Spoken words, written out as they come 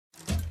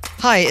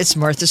Hi, it's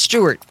Martha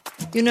Stewart.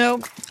 You know,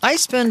 I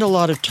spend a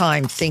lot of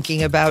time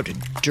thinking about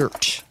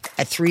dirt.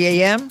 At 3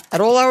 a.m., at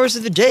all hours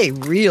of the day,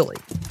 really.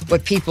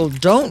 What people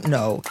don't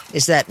know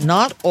is that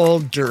not all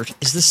dirt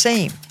is the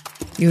same.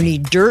 You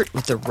need dirt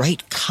with the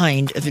right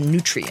kind of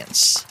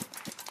nutrients.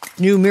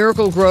 New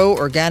Miracle-Gro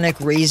organic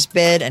raised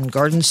bed and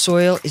garden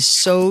soil is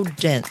so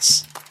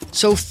dense,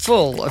 so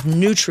full of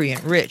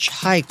nutrient-rich,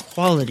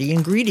 high-quality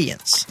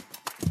ingredients.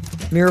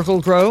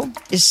 Miracle-Gro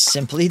is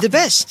simply the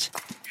best.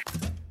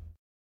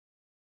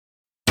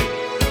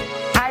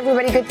 Hi,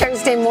 everybody. Good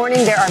Thursday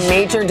morning. There are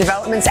major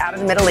developments out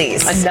of the Middle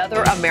East.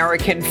 Another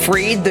American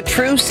freed. The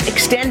truce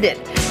extended.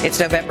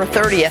 It's November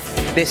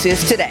 30th. This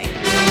is Today.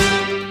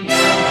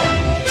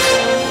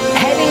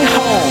 Heading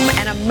home,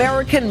 an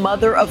American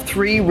mother of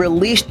three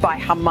released by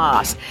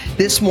Hamas.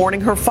 This morning,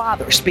 her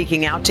father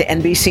speaking out to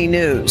NBC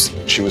News.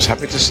 She was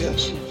happy to see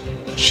us.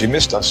 She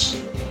missed us.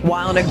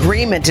 While an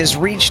agreement is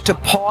reached to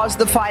pause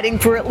the fighting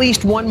for at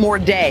least one more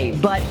day,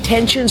 but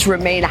tensions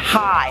remain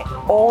high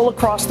all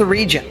across the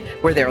region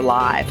where they're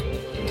live.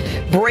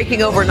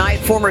 Breaking overnight,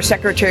 former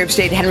Secretary of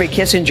State Henry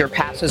Kissinger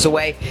passes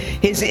away.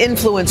 His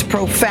influence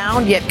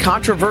profound yet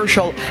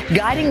controversial,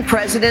 guiding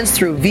presidents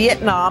through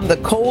Vietnam, the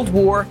Cold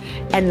War,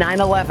 and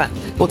 9/11.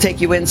 We'll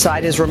take you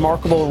inside his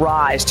remarkable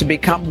rise to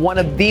become one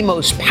of the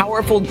most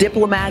powerful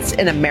diplomats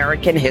in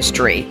American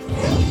history.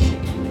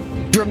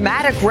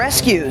 Dramatic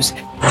rescues. You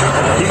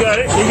got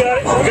it. You got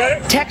it. You got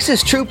it.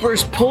 Texas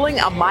troopers pulling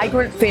a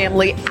migrant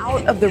family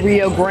out of the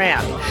Rio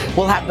Grande.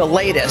 We'll have the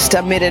latest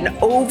amid an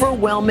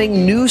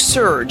overwhelming new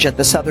surge at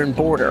the southern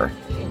border.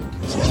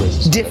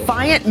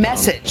 Defiant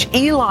message.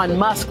 Elon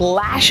Musk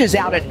lashes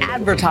out at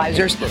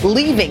advertisers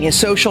leaving his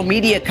social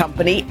media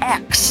company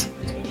X.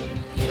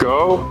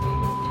 Go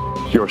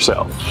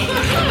yourself.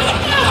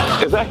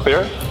 Is that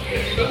clear?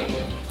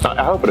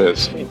 I hope it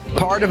is.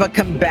 Part of a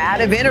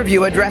combative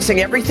interview addressing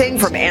everything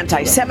from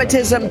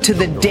anti-Semitism to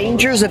the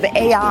dangers of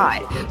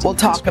AI. We'll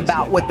talk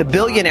about what the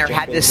billionaire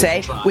had to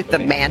say with the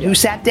man who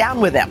sat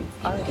down with him.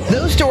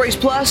 Those stories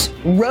plus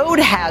road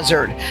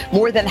hazard.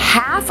 More than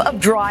half of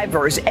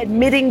drivers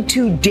admitting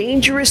to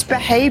dangerous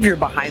behavior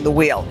behind the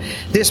wheel.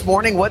 This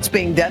morning, what's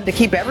being done to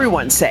keep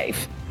everyone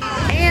safe?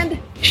 And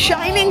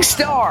shining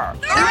star.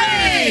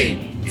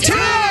 3, 2,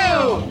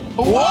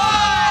 1.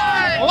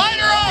 Light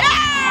her up.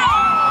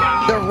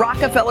 The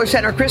Rockefeller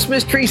Center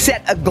Christmas tree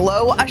set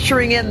aglow,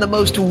 ushering in the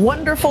most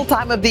wonderful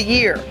time of the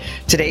year.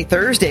 Today,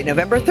 Thursday,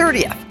 November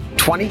 30th,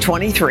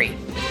 2023.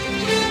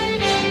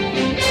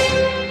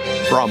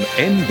 From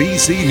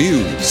NBC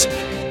News,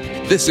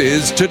 this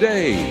is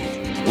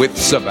Today with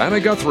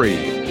Savannah Guthrie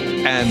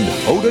and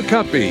Hoda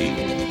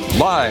Kotb,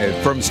 live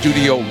from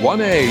Studio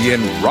 1A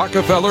in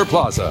Rockefeller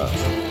Plaza.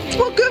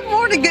 Well, good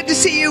morning. Good to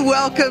see you.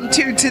 Welcome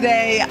to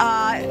Today.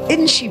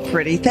 Isn't she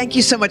pretty? Thank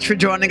you so much for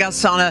joining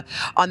us on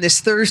this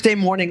Thursday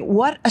morning.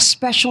 What a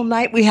special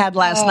night we had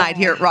last night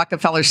here at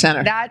Rockefeller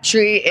Center. That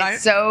tree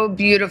is so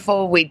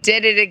beautiful. We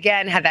did it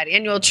again, had that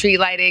annual tree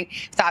lighting.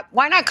 Thought,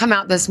 why not come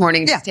out this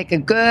morning, just take a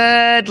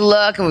good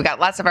look? And we've got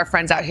lots of our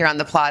friends out here on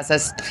the plaza.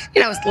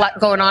 You know, there's a lot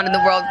going on in the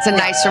world. It's a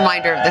nice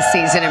reminder of the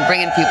season and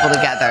bringing people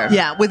together.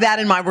 Yeah, with that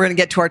in mind, we're going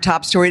to get to our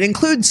top story. It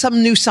includes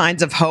some new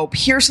signs of hope.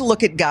 Here's a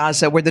look at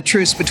Gaza, where the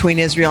truce between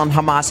Israel and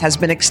Hamas has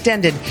been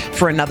extended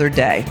for another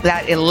day.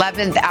 That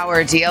 11th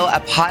hour deal, a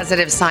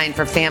positive sign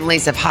for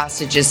families of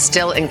hostages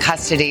still in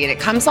custody. And it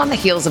comes on the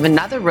heels of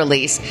another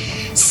release.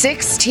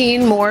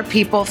 16 more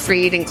people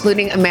freed,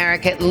 including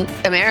American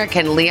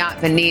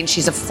Liat Benin.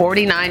 She's a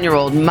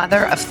 49-year-old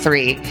mother of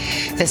three.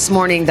 This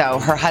morning, though,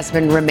 her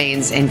husband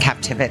remains in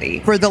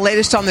captivity. For the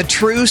latest on the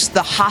truce,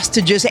 the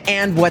hostages,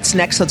 and what's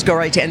next, let's go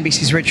right to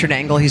NBC's Richard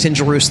Engel. He's in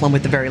Jerusalem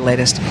with the very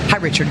latest. Hi,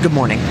 Richard. Good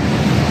morning.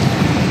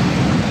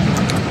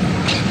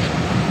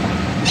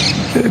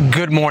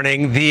 Good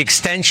morning. The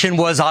extension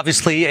was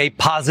obviously a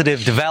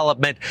positive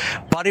development,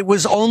 but it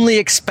was only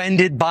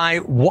extended by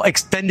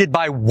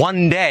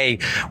 1 day,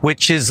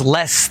 which is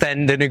less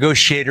than the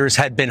negotiators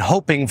had been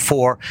hoping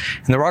for.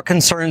 And there are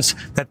concerns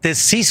that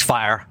this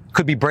ceasefire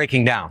could be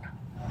breaking down.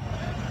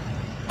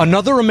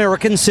 Another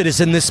American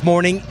citizen this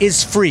morning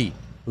is free.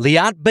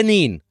 Liat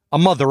Benin, a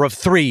mother of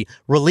three,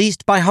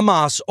 released by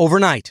Hamas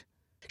overnight.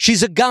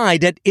 She's a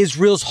guide at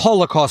Israel's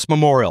Holocaust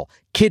Memorial,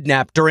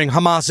 kidnapped during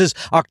Hamas's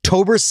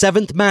October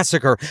 7th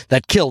massacre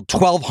that killed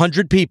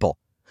 1,200 people.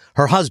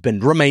 Her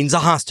husband remains a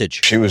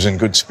hostage. She was in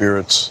good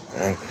spirits,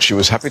 and she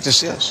was happy to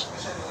see us.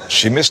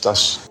 She missed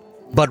us.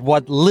 But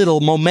what little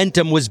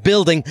momentum was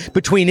building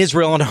between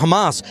Israel and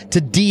Hamas to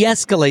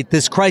de-escalate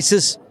this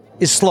crisis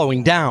is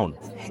slowing down.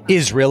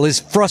 Israel is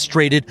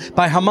frustrated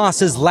by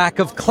Hamas's lack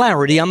of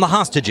clarity on the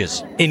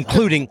hostages,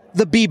 including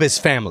the Bibas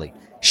family,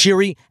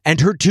 Shiri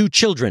and her two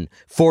children,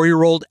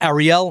 4-year-old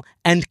Ariel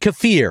and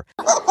Kafir.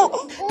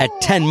 At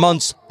 10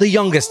 months, the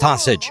youngest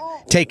hostage,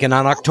 taken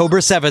on October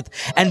 7th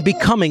and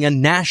becoming a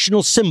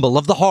national symbol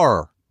of the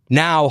horror.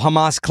 Now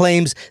Hamas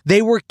claims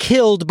they were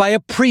killed by a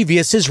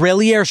previous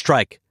Israeli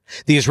airstrike.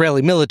 The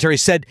Israeli military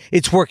said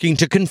it's working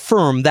to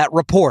confirm that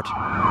report.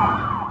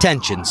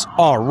 Tensions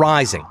are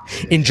rising.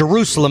 In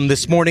Jerusalem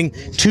this morning,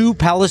 2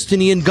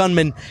 Palestinian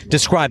gunmen,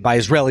 described by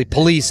Israeli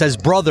police as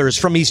brothers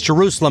from East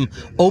Jerusalem,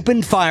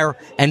 opened fire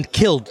and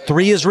killed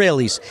 3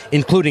 Israelis,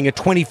 including a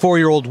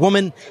 24-year-old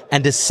woman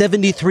and a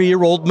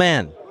 73-year-old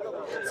man.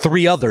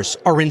 3 others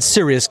are in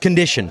serious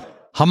condition.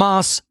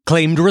 Hamas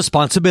claimed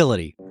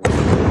responsibility.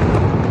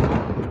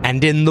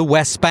 And in the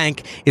West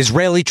Bank,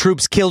 Israeli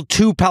troops killed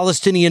 2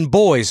 Palestinian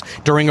boys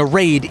during a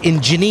raid in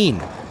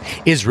Jenin.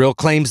 Israel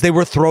claims they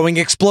were throwing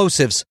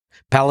explosives.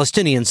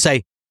 Palestinians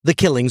say the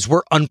killings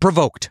were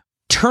unprovoked.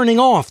 Turning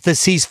off the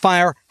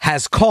ceasefire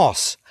has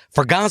costs.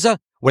 For Gaza,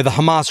 where the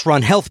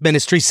Hamas-run health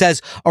ministry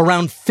says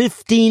around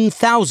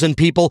 15,000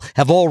 people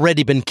have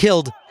already been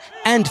killed,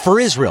 and for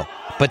Israel,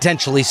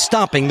 potentially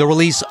stopping the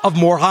release of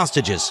more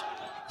hostages.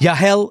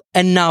 Yahel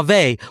and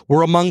Naveh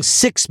were among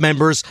 6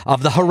 members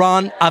of the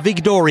Haran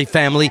Avigdori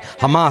family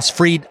Hamas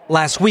freed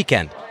last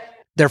weekend.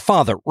 Their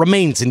father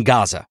remains in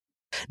Gaza.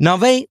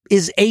 Naveh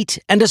is 8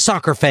 and a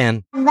soccer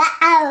fan.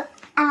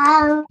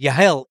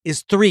 Yahel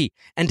is 3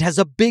 and has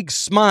a big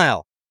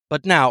smile,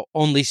 but now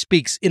only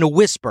speaks in a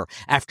whisper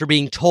after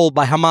being told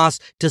by Hamas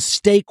to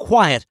stay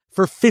quiet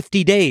for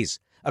 50 days,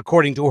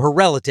 according to her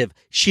relative,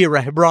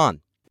 Shira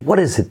Hebron. What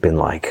has it been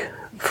like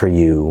for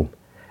you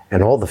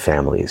and all the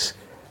families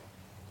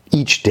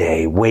each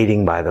day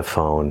waiting by the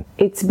phone?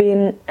 It's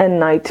been a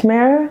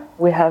nightmare.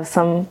 We have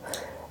some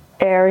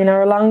air in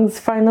our lungs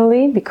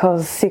finally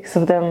because 6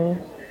 of them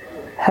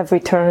have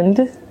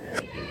returned.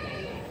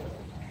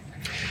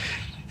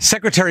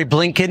 Secretary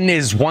Blinken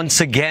is once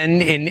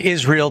again in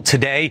Israel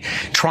today,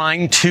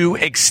 trying to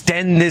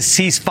extend this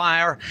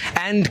ceasefire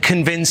and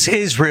convince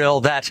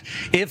Israel that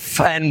if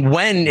and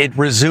when it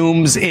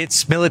resumes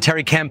its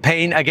military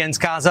campaign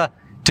against Gaza,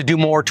 to do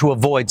more to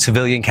avoid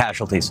civilian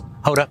casualties.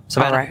 Hoda,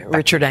 Savannah. All right,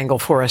 Richard Engel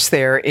for us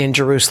there in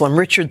Jerusalem.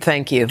 Richard,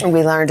 thank you.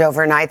 We learned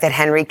overnight that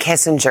Henry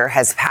Kissinger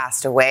has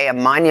passed away, a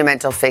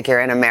monumental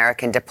figure in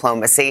American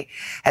diplomacy.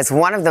 As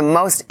one of the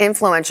most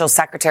influential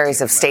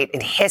secretaries of state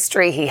in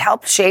history, he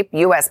helped shape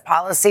U.S.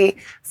 policy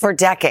for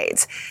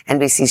decades.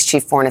 NBC's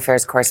chief foreign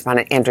affairs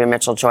correspondent Andrea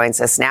Mitchell joins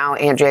us now.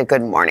 Andrea,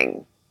 good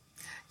morning.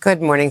 Good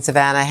morning,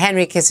 Savannah.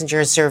 Henry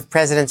Kissinger served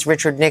Presidents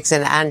Richard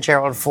Nixon and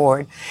Gerald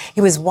Ford.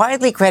 He was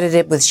widely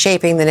credited with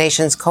shaping the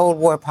nation's Cold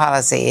War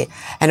policy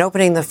and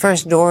opening the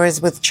first doors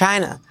with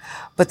China.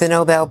 But the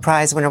Nobel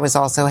Prize winner was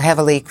also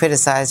heavily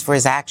criticized for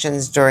his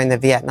actions during the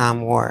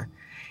Vietnam War.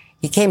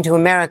 He came to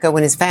America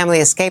when his family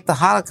escaped the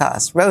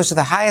Holocaust, rose to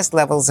the highest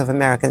levels of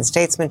American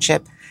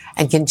statesmanship,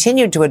 and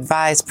continued to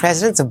advise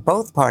presidents of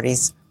both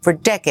parties for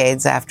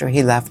decades after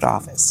he left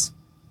office.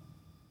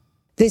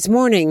 This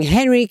morning,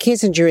 Henry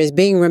Kissinger is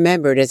being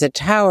remembered as a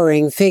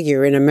towering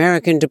figure in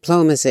American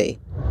diplomacy.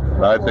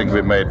 I think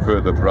we made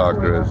further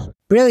progress.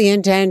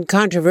 Brilliant and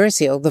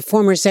controversial, the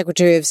former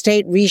Secretary of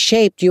State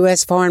reshaped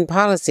U.S. foreign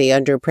policy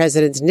under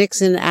Presidents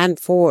Nixon and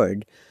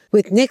Ford.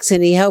 With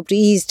Nixon, he helped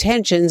ease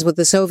tensions with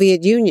the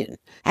Soviet Union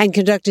and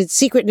conducted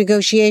secret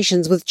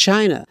negotiations with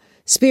China,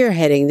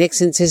 spearheading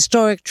Nixon's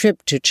historic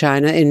trip to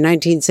China in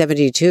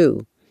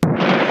 1972.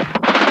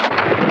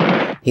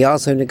 He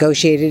also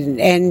negotiated an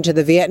end to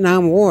the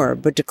Vietnam War,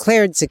 but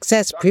declared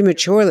success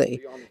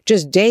prematurely,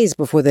 just days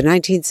before the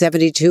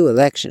 1972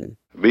 election.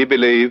 We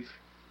believe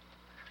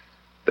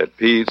that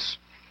peace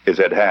is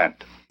at hand.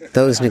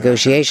 Those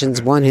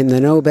negotiations won him the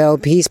Nobel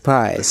Peace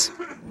Prize.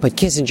 But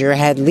Kissinger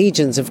had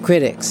legions of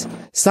critics,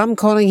 some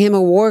calling him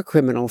a war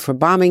criminal for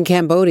bombing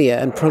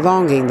Cambodia and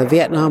prolonging the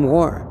Vietnam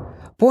War.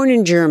 Born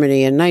in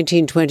Germany in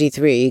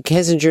 1923,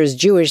 Kissinger's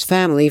Jewish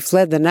family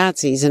fled the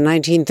Nazis in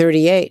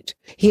 1938.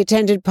 He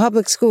attended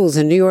public schools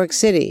in New York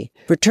City,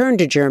 returned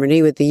to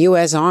Germany with the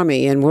U.S.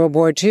 Army in World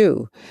War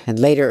II, and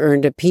later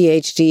earned a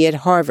Ph.D. at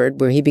Harvard,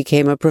 where he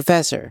became a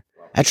professor.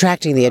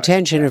 Attracting the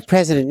attention of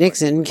President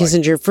Nixon,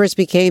 Kissinger first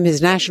became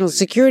his national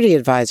security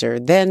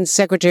advisor, then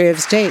Secretary of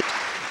State,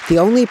 the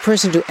only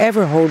person to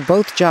ever hold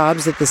both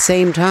jobs at the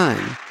same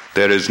time.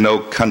 There is no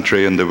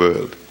country in the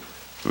world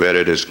where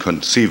it is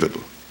conceivable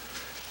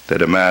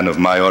that a man of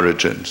my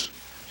origins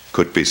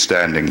could be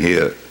standing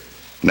here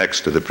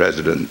next to the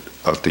President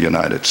of the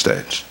United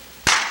States.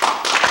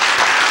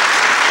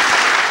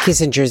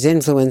 Kissinger's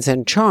influence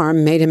and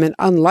charm made him an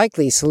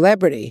unlikely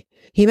celebrity.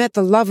 He met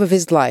the love of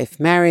his life,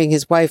 marrying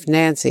his wife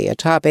Nancy, a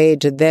top aide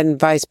to then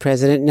Vice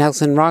President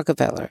Nelson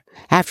Rockefeller.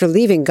 After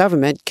leaving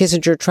government,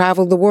 Kissinger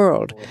traveled the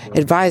world,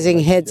 advising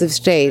heads of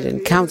state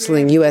and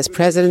counseling U.S.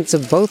 presidents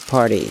of both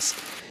parties.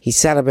 He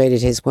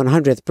celebrated his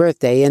 100th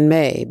birthday in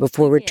May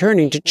before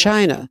returning to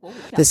China,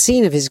 the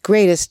scene of his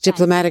greatest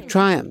diplomatic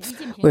triumph,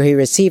 where he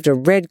received a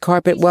red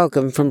carpet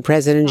welcome from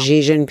President Xi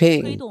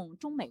Jinping.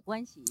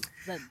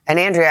 And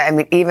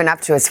Andrea, even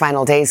up to his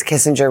final days,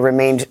 Kissinger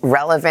remained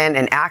relevant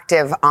and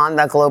active on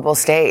the global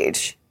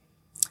stage.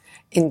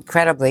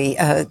 Incredibly.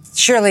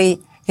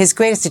 Surely his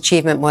greatest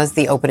achievement was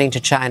the opening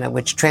to China,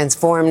 which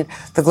transformed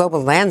the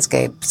global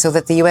landscape so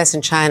that the U.S.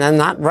 and China,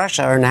 not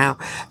Russia, are now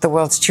the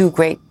world's two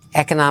great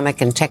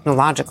economic and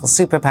technological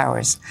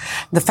superpowers.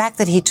 The fact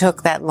that he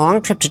took that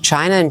long trip to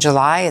China in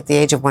July at the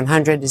age of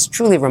 100 is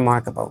truly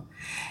remarkable.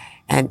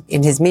 And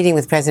in his meeting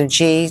with President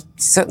Xi,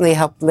 certainly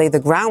helped lay the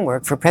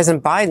groundwork for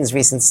President Biden's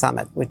recent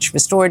summit, which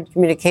restored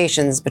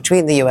communications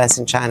between the U.S.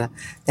 and China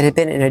that had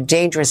been in a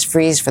dangerous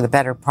freeze for the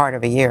better part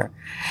of a year.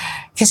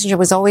 Kissinger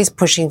was always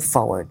pushing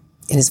forward.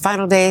 In his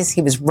final days,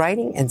 he was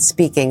writing and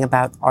speaking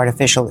about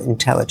artificial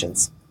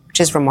intelligence,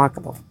 which is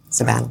remarkable.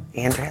 Savannah.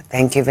 Andrea,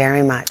 thank you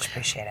very much.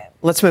 Appreciate it.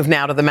 Let's move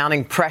now to the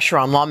mounting pressure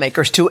on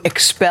lawmakers to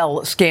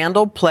expel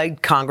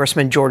scandal-plagued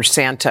Congressman George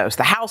Santos.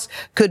 The House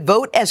could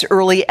vote as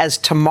early as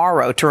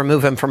tomorrow to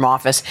remove him from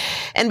office.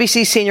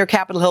 NBC senior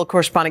Capitol Hill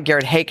correspondent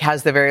Garrett Hake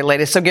has the very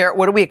latest. So, Garrett,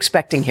 what are we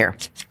expecting here?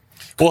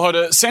 Well,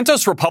 Hoda,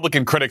 Santos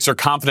Republican critics are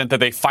confident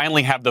that they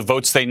finally have the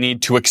votes they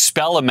need to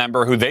expel a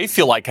member who they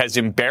feel like has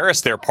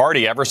embarrassed their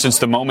party ever since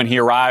the moment he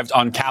arrived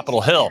on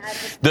Capitol Hill.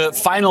 The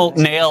final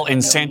nail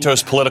in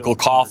Santos' political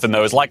coffin,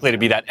 though, is likely to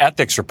be that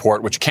ethics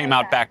report, which came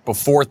out back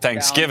before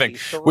Thanksgiving,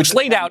 which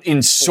laid out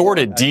in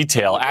sordid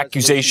detail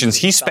accusations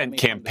he spent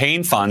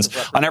campaign funds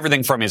on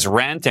everything from his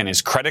rent and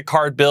his credit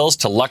card bills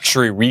to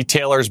luxury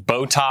retailers,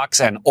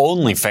 Botox, and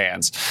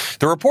OnlyFans.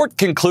 The report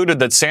concluded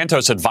that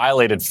Santos had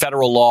violated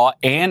federal law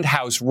and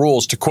House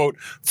rules to, quote,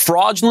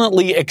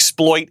 fraudulently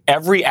exploit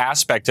every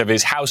aspect of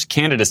his House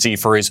candidacy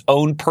for his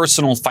own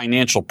personal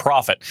financial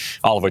profit,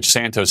 all of which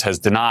Santos has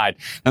denied.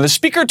 Now, the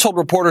Speaker told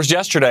reporters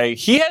yesterday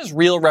he has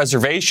real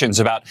reservations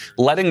about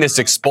letting this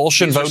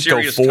expulsion vote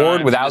go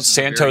forward without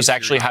Santos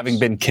actually having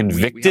been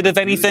convicted of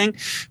anything,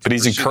 but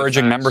he's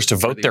encouraging members to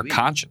vote their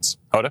conscience.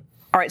 Hoda?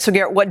 All right, so,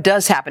 Garrett, what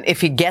does happen?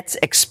 If he gets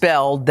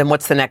expelled, then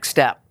what's the next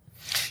step?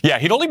 Yeah,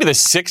 he'd only be the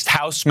sixth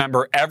House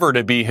member ever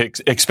to be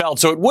expelled,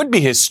 so it would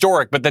be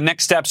historic, but the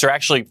next steps are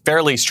actually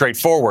fairly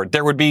straightforward.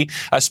 There would be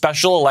a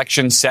special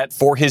election set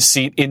for his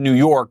seat in New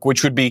York,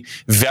 which would be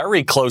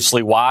very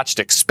closely watched,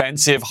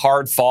 expensive,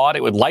 hard-fought.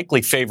 It would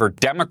likely favor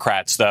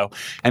Democrats, though,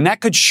 and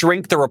that could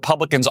shrink the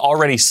Republicans'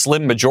 already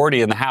slim majority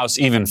in the House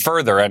even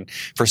further. And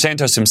for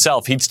Santos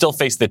himself, he'd still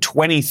face the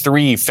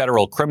 23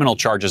 federal criminal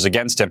charges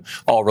against him,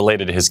 all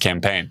related to his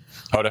campaign.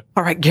 Hoda?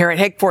 All right, Garrett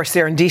Hake for us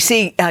there in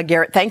D.C.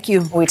 Garrett, thank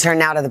you. We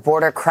turn now to the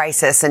border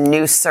crisis. A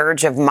new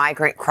surge of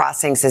migrant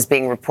crossings is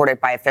being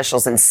reported by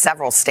officials in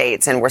several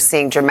states, and we're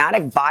seeing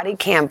dramatic body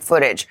cam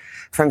footage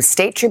from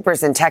state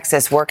troopers in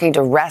Texas working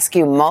to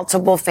rescue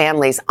multiple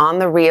families on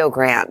the Rio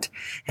Grande.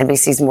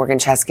 NBC's Morgan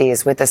Chesky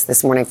is with us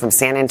this morning from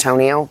San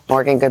Antonio.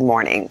 Morgan, good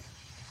morning.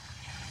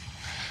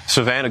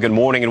 Savannah, good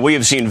morning. And we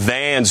have seen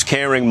vans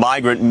carrying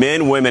migrant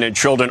men, women, and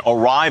children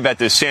arrive at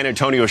this San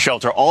Antonio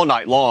shelter all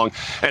night long.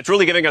 And it's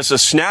really giving us a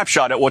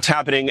snapshot at what's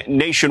happening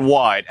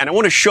nationwide. And I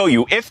want to show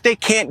you, if they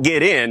can't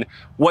get in,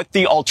 what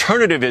the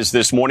alternative is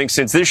this morning,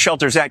 since this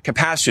shelter's at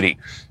capacity.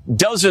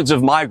 Dozens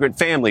of migrant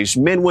families,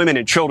 men, women,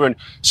 and children,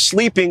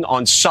 sleeping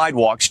on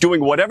sidewalks,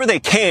 doing whatever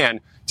they can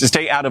to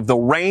stay out of the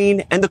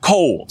rain and the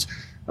cold.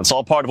 That's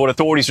all part of what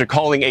authorities are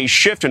calling a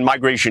shift in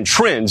migration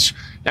trends,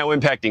 now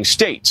impacting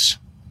states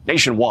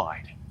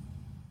nationwide.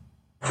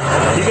 You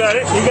got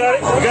it. You got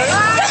it. You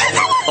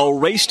got it. A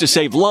race to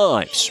save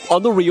lives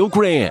on the Rio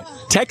Grande.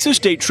 Texas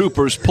state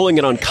troopers pulling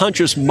an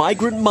unconscious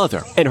migrant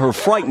mother and her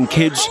frightened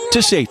kids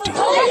to safety.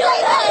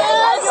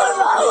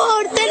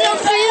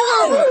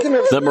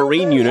 The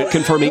Marine unit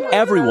confirming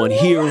everyone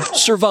here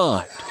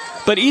survived.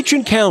 But each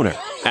encounter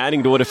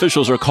adding to what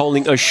officials are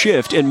calling a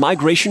shift in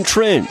migration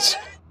trends.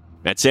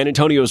 At San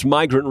Antonio's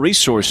Migrant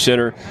Resource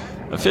Center,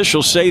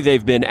 officials say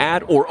they've been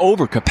at or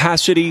over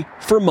capacity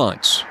for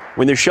months.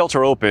 When the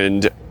shelter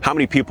opened, how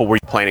many people were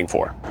you planning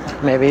for?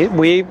 Maybe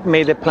we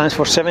made the plans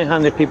for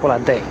 700 people a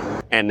day.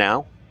 And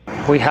now?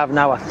 We have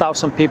now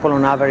 1,000 people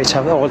on average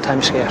at all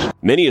times here.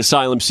 Many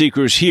asylum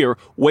seekers here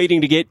waiting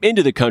to get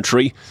into the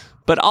country,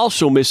 but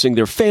also missing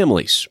their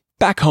families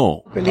back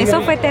home.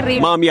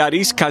 Mom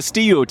Yaris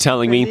Castillo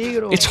telling me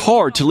it's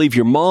hard to leave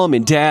your mom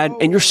and dad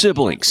and your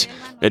siblings,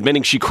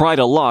 admitting she cried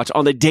a lot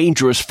on the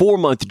dangerous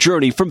 4-month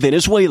journey from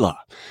Venezuela.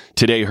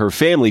 Today, her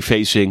family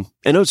facing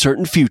an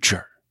uncertain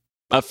future.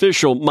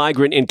 Official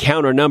migrant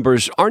encounter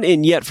numbers aren't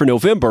in yet for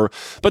November,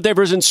 but they've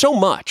risen so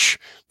much.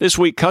 This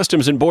week,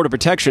 Customs and Border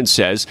Protection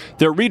says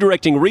they're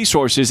redirecting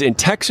resources in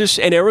Texas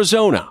and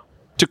Arizona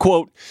to,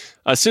 quote,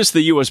 assist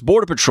the U.S.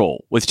 Border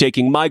Patrol with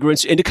taking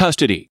migrants into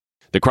custody.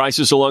 The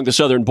crisis along the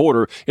southern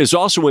border is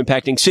also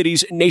impacting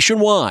cities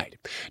nationwide.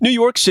 New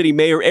York City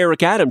Mayor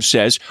Eric Adams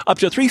says up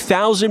to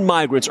 3,000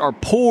 migrants are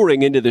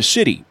pouring into the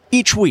city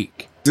each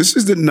week. This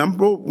is the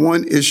number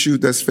one issue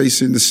that's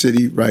facing the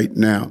city right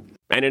now.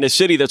 And in a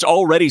city that's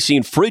already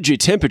seen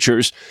frigid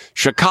temperatures,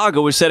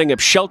 Chicago is setting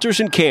up shelters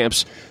and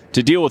camps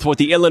to deal with what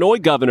the Illinois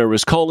governor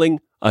is calling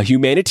a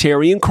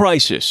humanitarian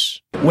crisis.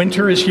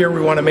 Winter is here.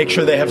 We want to make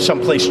sure they have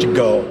someplace to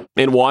go.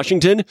 In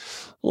Washington,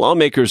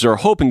 lawmakers are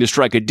hoping to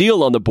strike a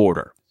deal on the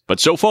border. But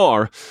so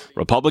far,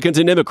 Republicans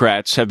and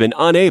Democrats have been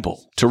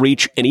unable to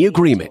reach any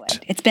agreement.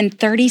 It's been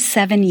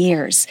 37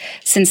 years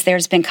since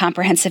there's been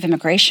comprehensive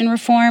immigration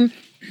reform.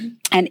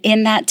 And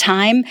in that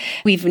time,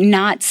 we've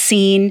not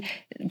seen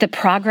the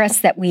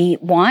progress that we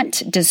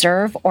want,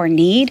 deserve, or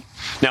need.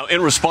 Now,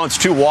 in response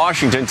to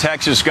Washington,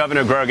 Texas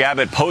Governor Greg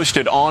Abbott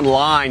posted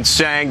online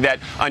saying that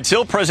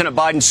until President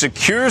Biden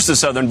secures the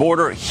southern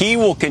border, he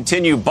will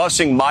continue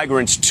busing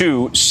migrants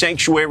to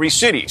sanctuary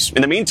cities.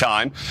 In the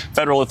meantime,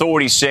 federal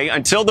authorities say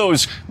until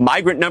those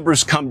migrant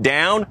numbers come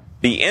down,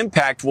 the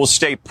impact will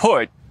stay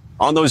put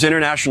on those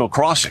international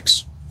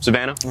crossings.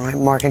 Savannah? All right,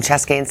 Morgan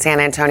Chesky in San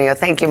Antonio.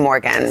 Thank you,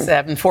 Morgan.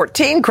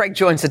 7:14. Craig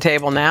joins the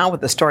table now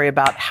with a story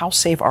about how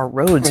safe our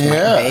roads might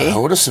be.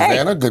 Hoda,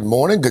 Savannah, Good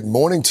morning. Good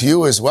morning to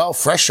you as well.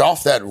 Fresh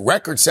off that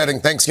record-setting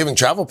Thanksgiving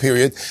travel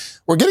period,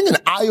 we're getting an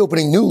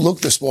eye-opening new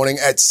look this morning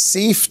at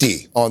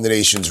safety on the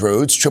nation's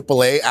roads.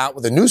 AAA out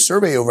with a new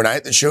survey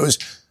overnight that shows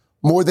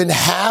more than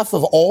half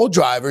of all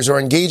drivers are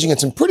engaging in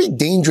some pretty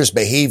dangerous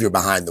behavior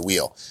behind the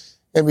wheel.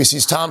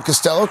 NBC's Tom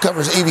Costello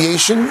covers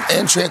aviation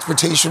and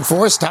transportation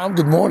for us. Tom,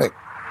 good morning.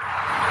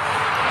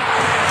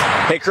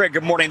 Hey, Craig,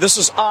 good morning. This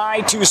is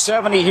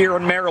I-270 here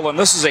in Maryland.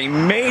 This is a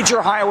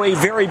major highway,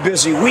 very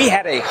busy. We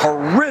had a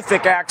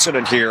horrific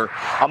accident here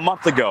a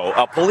month ago.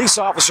 A police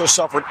officer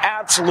suffered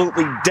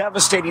absolutely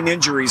devastating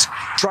injuries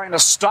trying to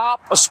stop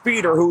a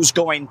speeder who's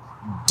going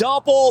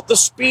double the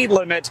speed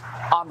limit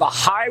on the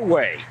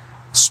highway.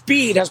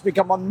 Speed has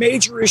become a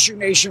major issue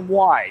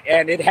nationwide,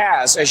 and it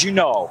has, as you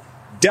know,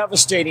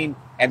 devastating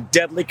and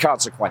deadly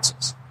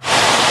consequences.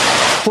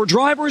 For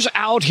drivers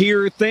out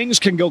here, things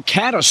can go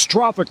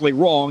catastrophically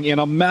wrong in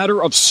a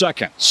matter of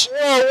seconds.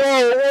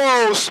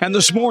 And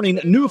this morning,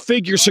 new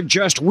figures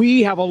suggest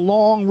we have a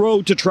long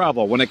road to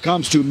travel when it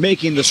comes to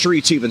making the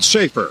streets even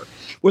safer,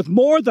 with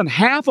more than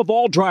half of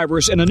all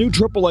drivers in a new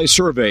AAA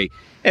survey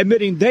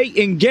admitting they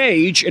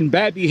engage in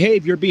bad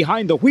behavior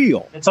behind the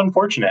wheel. It's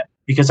unfortunate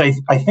because I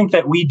think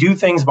that we do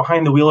things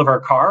behind the wheel of our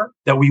car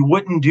that we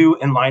wouldn't do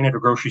in line at a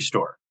grocery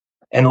store,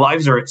 and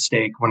lives are at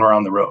stake when we're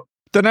on the road.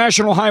 The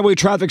National Highway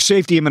Traffic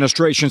Safety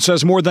Administration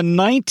says more than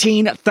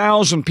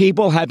 19,000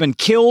 people have been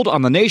killed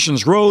on the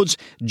nation's roads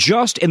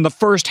just in the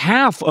first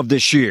half of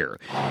this year.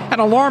 An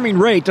alarming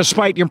rate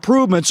despite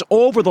improvements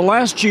over the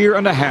last year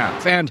and a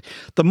half. And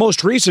the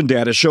most recent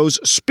data shows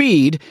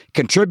speed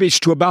contributes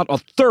to about a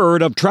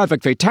third of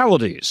traffic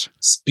fatalities.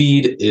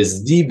 Speed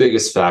is the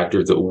biggest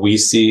factor that we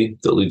see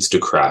that leads to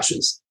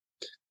crashes.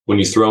 When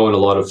you throw in a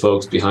lot of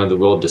folks behind the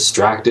wheel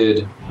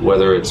distracted,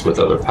 whether it's with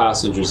other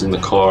passengers in the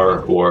car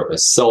or a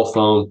cell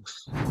phone,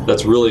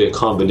 that's really a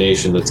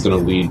combination that's going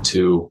to lead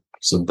to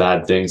some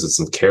bad things and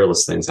some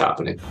careless things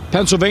happening.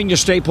 Pennsylvania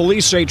State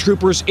Police say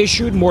troopers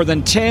issued more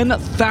than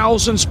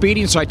 10,000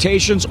 speeding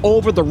citations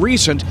over the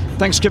recent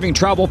Thanksgiving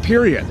travel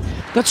period.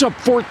 That's up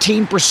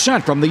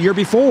 14% from the year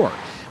before.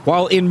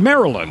 While in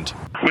Maryland,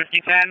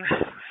 Whiskey 10,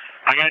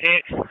 I got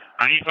hit.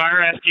 I need fire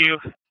rescue.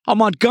 A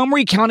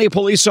Montgomery County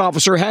police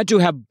officer had to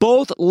have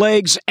both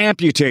legs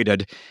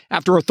amputated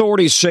after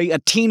authorities say a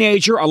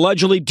teenager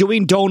allegedly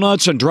doing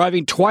donuts and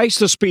driving twice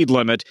the speed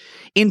limit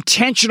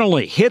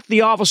intentionally hit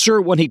the officer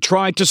when he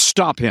tried to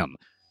stop him.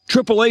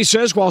 AAA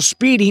says while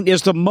speeding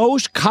is the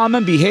most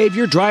common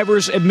behavior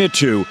drivers admit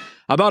to,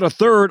 about a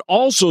third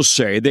also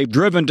say they've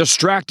driven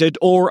distracted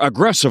or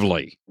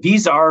aggressively.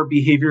 These are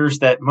behaviors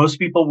that most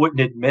people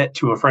wouldn't admit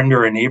to a friend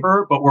or a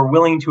neighbor, but we're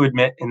willing to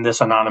admit in this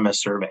anonymous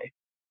survey,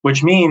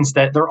 which means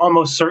that they're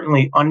almost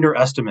certainly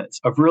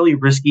underestimates of really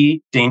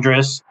risky,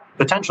 dangerous,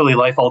 potentially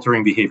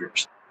life-altering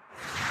behaviors.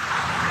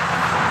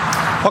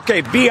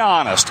 Okay, be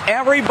honest.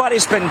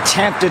 Everybody's been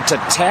tempted to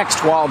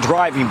text while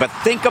driving, but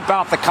think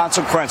about the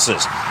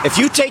consequences. If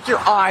you take your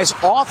eyes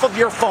off of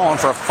your phone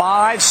for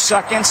 5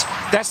 seconds,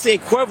 that's the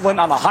equivalent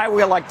on a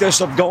highway like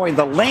this of going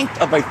the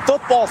length of a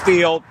football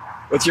field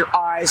with your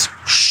eyes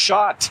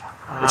shut.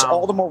 Wow. It's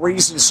all the more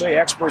reason to say,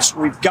 experts,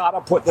 we've got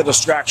to put the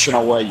distraction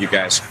away, you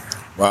guys.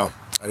 Wow.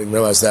 I didn't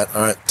realize that.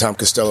 All right, Tom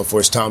Costello for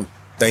us. Tom,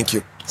 thank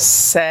you.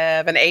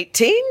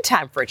 7:18.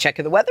 Time for a check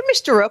of the weather.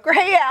 Mr. Roker.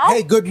 Hey, Al.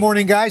 Hey, good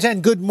morning, guys,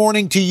 and good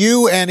morning to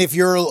you. And if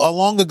you're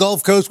along the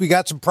Gulf Coast, we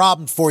got some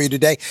problems for you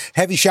today.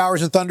 Heavy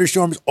showers and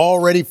thunderstorms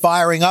already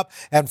firing up.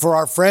 And for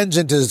our friends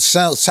into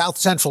south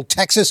central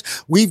Texas,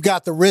 we've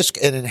got the risk,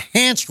 an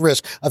enhanced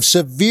risk of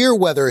severe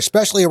weather,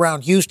 especially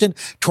around Houston.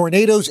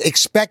 Tornadoes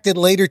expected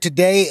later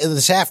today and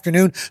this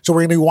afternoon. So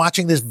we're going to be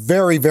watching this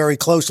very, very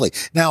closely.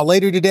 Now,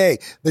 later today,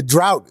 the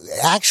drought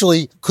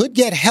actually could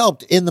get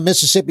helped in the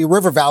Mississippi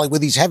River Valley with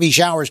these heavy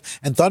showers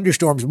and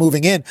thunderstorms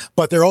moving in,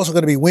 but they're also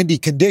going to be windy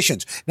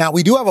conditions. Now,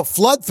 we do have a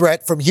flood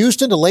threat from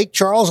Houston to Lake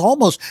Charles,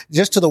 almost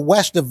just to the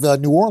west of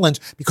New Orleans,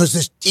 because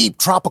this deep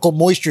tropical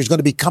moisture is going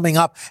to be coming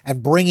up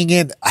and bringing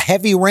in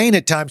heavy rain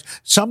at times,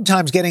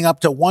 sometimes getting up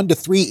to 1 to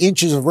 3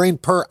 inches of rain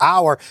per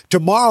hour.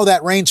 Tomorrow,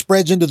 that rain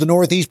spreads into the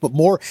northeast, but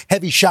more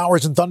heavy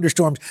showers and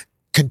thunderstorms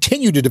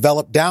continue to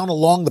develop down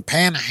along the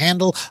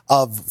panhandle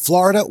of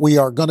Florida. We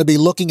are going to be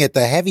looking at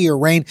the heavier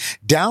rain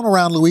down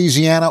around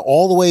Louisiana,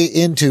 all the way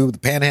into the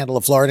panhandle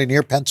of Florida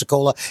near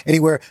Pensacola,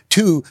 anywhere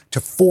 2 to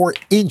 4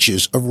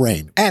 inches of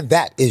rain. And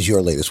that is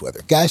your latest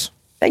weather. Guys?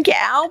 Thank you,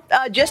 Al.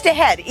 Just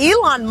ahead,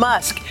 Elon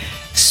Musk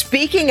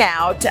Speaking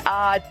out,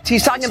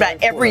 he's talking about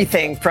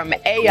everything from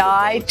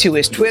AI to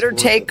his Twitter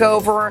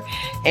takeover,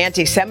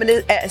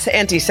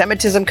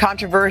 anti-Semitism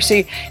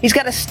controversy. He's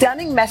got a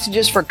stunning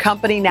messages for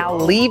company now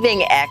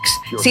leaving X.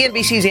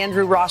 CNBC's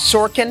Andrew Ross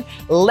Sorkin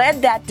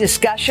led that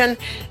discussion,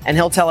 and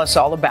he'll tell us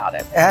all about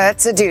it.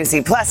 It's a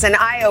doozy. Plus, an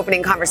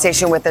eye-opening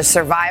conversation with a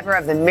survivor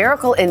of the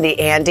miracle in the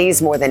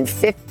Andes more than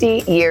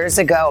 50 years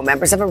ago.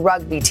 Members of a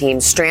rugby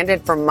team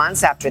stranded for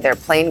months after their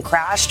plane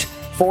crashed,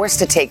 forced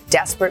to take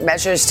desperate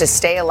measures to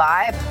stay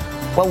alive.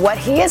 Well, what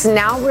he is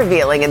now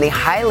revealing in the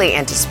highly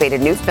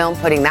anticipated new film,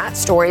 putting that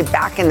story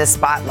back in the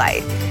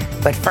spotlight.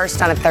 But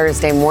first, on a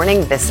Thursday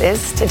morning, this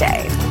is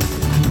Today.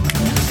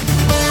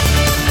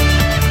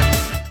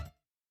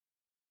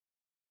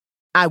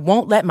 I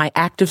won't let my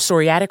active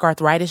psoriatic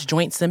arthritis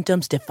joint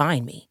symptoms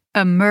define me.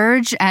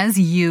 Emerge as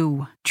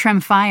you.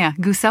 Tremfya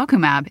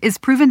guselkumab is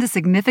proven to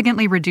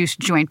significantly reduce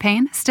joint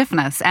pain,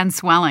 stiffness, and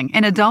swelling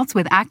in adults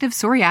with active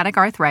psoriatic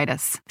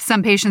arthritis.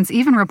 Some patients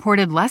even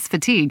reported less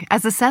fatigue,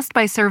 as assessed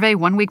by survey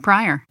 1 week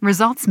prior.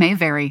 Results may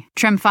vary.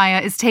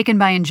 Tremfya is taken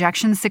by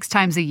injection 6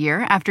 times a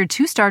year after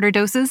 2 starter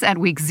doses at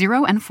weeks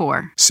 0 and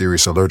 4.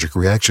 Serious allergic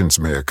reactions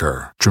may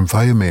occur.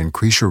 Tremfya may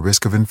increase your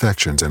risk of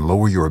infections and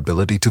lower your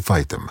ability to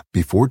fight them.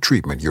 Before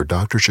treatment, your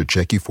doctor should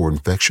check you for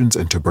infections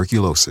and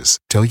tuberculosis.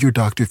 Tell your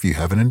doctor if you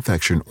have an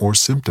infection or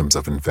symptoms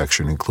of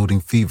infection, including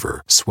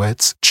fever,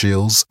 sweats,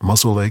 chills,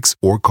 muscle aches,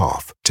 or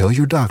cough. Tell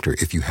your doctor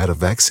if you had a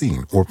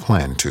vaccine or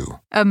plan to.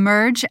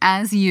 Emerge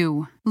as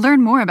you.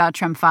 Learn more about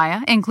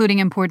Tremfya, including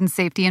important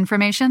safety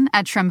information,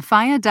 at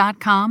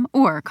tremfya.com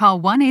or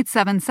call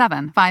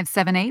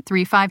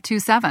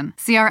 1-877-578-3527.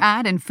 See our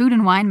ad in Food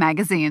and Wine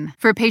magazine.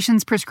 For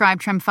patients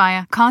prescribed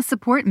Tremfya, cost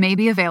support may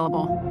be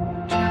available.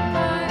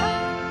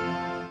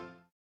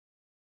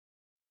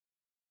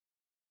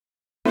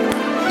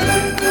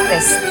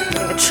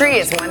 The tree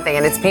is one thing,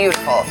 and it's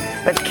beautiful,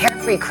 but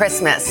Carefree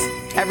Christmas.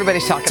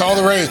 Everybody's talking. It's all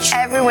the rage.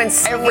 Everyone's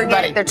singing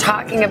it. They're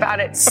talking about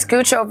it.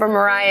 Scooch over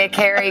Mariah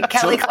Carey.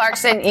 Kelly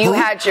Clarkson, you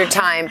had your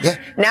time. Yeah.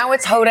 Now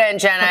it's Hoda and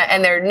Jenna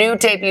and their new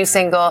debut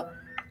single,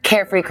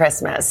 Carefree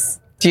Christmas.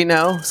 Do you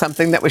know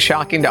something that was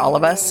shocking to all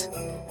of us?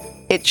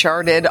 It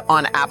charted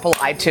on Apple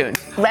iTunes.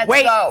 Let's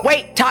go.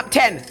 Wait, top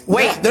 10.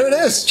 Wait. Yeah, there it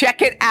is.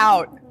 Check it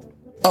out.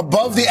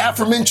 Above the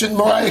aforementioned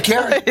Mariah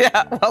Carey.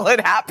 Yeah, well,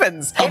 it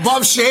happens.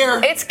 Above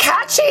Cher. It's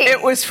catchy.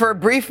 It was for a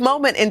brief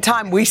moment in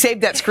time. We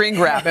saved that screen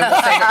grab and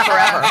we'll save it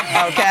forever.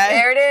 Okay?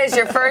 There it is,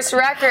 your first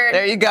record.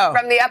 There you go.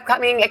 From the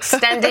upcoming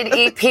extended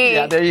EP.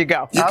 Yeah, there you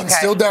go. You can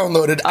still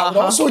download it. I would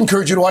also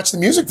encourage you to watch the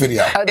music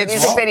video. Oh, the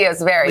music video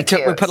is very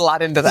cute. We put a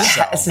lot into that.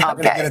 Yes. I'm going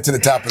to get it to the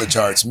top of the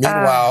charts.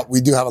 Meanwhile,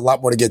 we do have a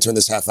lot more to get to in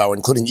this half hour,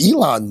 including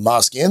Elon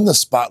Musk in the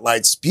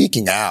spotlight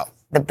speaking out.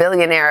 The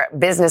billionaire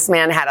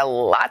businessman had a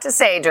lot to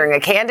say during a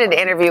candid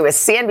interview with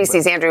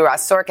CNBC's Andrew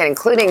Ross Sorkin,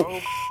 including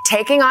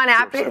taking on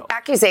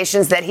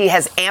accusations that he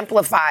has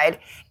amplified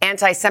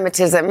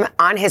anti-Semitism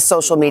on his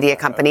social media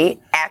company,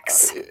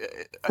 X.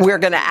 We're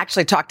going to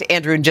actually talk to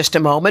Andrew in just a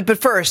moment. But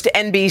first,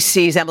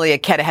 NBC's Emily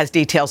Aketa has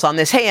details on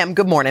this. Hey, Em,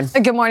 good morning.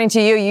 Good morning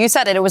to you. You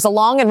said it. It was a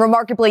long and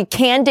remarkably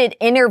candid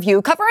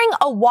interview covering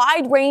a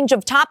wide range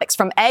of topics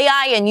from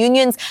AI and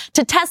unions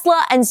to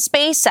Tesla and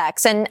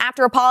SpaceX. And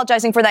after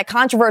apologizing for that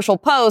controversial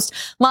post,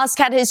 Musk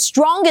had his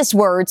strongest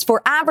words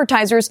for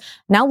advertisers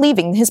now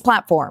leaving his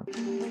platform.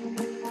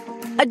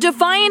 A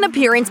defiant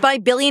appearance by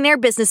billionaire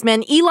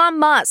businessman Elon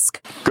Musk.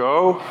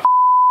 Go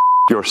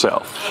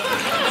yourself.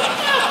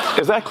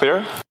 Is that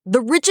clear?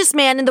 The richest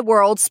man in the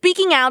world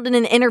speaking out in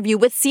an interview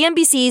with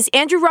CNBC's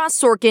Andrew Ross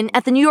Sorkin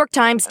at the New York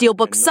Times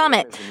DealBook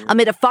Summit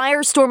amid a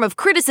firestorm of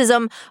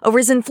criticism over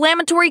his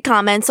inflammatory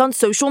comments on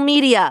social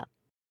media.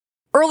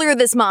 Earlier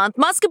this month,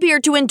 Musk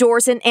appeared to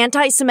endorse an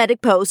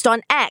anti-Semitic post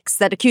on X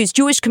that accused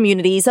Jewish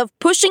communities of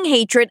pushing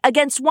hatred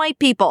against white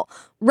people,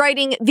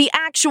 writing "the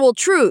actual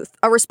truth,"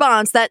 a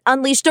response that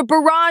unleashed a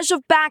barrage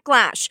of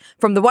backlash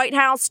from the White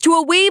House to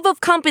a wave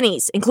of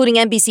companies, including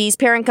NBC's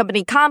parent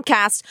company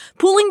Comcast,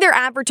 pulling their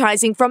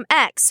advertising from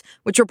X,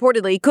 which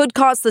reportedly could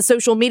cost the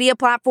social media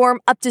platform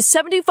up to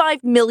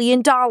 $75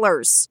 million.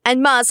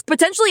 And Musk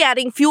potentially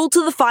adding fuel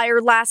to the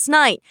fire last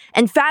night,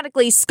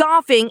 emphatically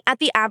scoffing at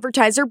the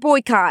advertiser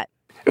boycott.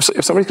 If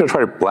somebody's going to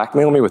try to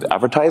blackmail me with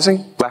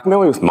advertising,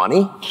 blackmail me with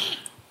money,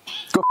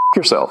 go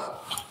yourself.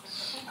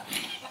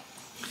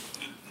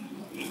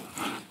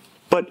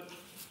 But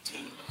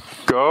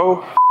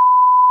go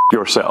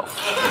yourself.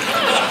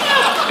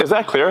 Is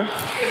that clear?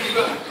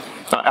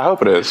 I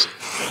hope it is.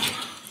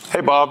 Hey,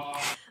 Bob.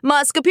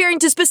 Musk appearing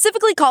to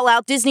specifically call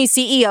out Disney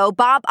CEO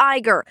Bob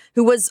Iger,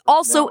 who was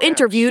also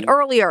interviewed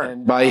earlier.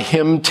 By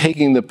him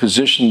taking the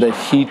position that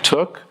he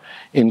took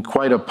in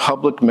quite a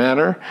public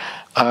manner,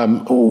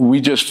 we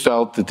just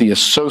felt that the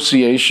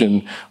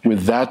association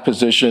with that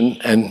position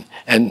and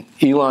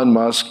Elon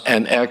Musk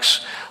and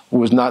X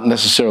was not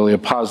necessarily a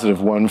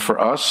positive one for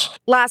us.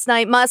 Last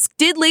night, Musk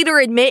did later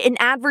admit an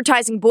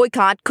advertising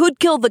boycott could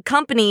kill the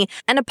company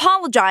and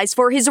apologize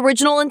for his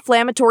original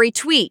inflammatory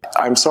tweet.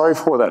 I'm sorry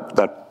for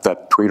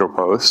that tweet or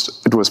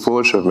post. It was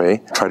foolish of me.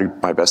 I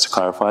tried my best to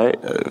clarify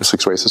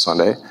 6 ways to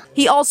Sunday.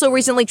 He also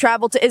recently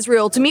traveled to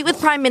Israel to meet with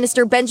Prime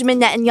Minister Benjamin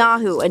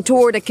Netanyahu and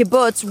toured a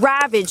kibbutz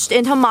ravaged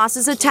in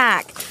Hamas's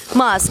attack.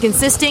 Musk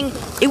insisting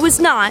it was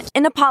not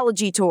an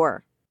apology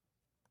tour.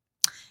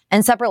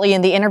 And separately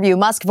in the interview,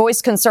 Musk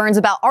voiced concerns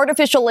about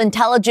artificial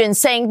intelligence,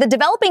 saying the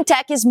developing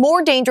tech is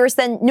more dangerous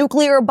than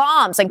nuclear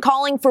bombs and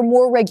calling for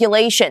more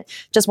regulation.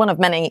 Just one of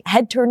many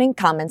head-turning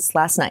comments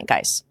last night,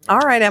 guys. All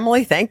right,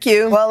 Emily, thank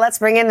you. Well, let's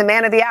bring in the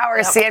man of the hour,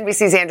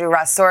 CNBC's Andrew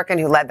Ross Sorkin,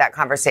 who led that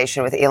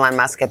conversation with Elon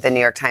Musk at the New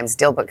York Times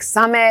Dealbook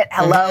Summit.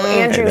 Hello,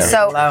 Andrew. Hey,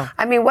 so, hello.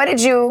 I mean, what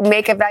did you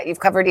make of that? You've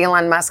covered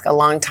Elon Musk a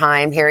long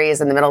time. Here he is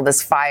in the middle of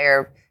this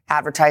fire.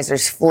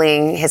 Advertisers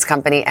fleeing his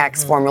company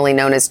X, formerly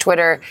known as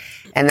Twitter.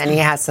 And then he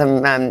has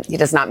some, he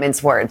does not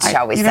mince words,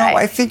 shall we say.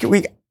 I think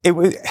it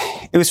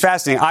was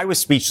fascinating. I was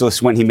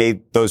speechless when he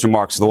made those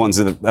remarks, the ones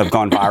that have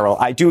gone viral.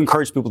 I do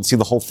encourage people to see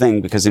the whole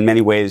thing because in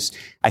many ways,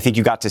 I think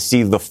you got to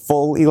see the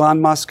full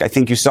Elon Musk. I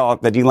think you saw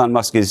that Elon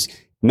Musk is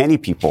many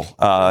people.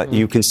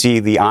 You can see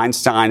the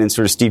Einstein and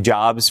sort of Steve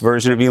Jobs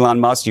version of Elon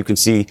Musk. You can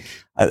see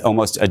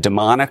almost a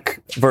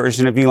demonic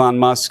version of Elon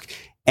Musk.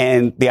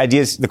 And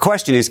the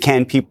question is,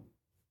 can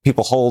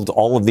people hold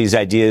all of these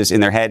ideas in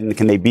their head and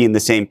can they be in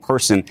the same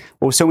person?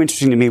 What was so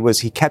interesting to me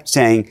was he kept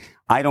saying,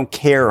 I don't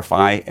care if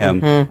I am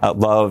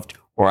loved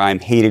or I'm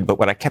hated. But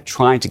what I kept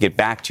trying to get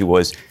back to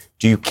was,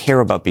 do you care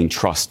about being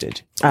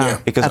trusted?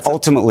 Because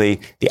ultimately,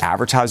 the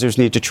advertisers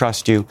need to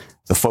trust you.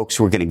 The folks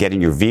who are going to get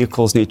in your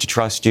vehicles need to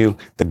trust you.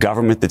 The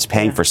government that's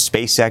paying for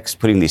SpaceX,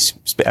 putting these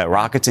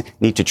rockets in,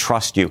 need to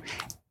trust you.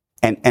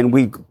 And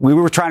we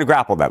were trying to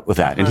grapple with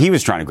that, and he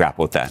was trying to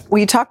grapple with that. Well,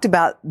 you talked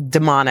about the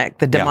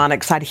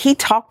demonic side. He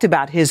talked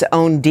about his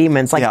own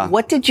demons.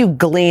 What did you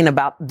glean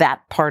about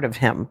that part of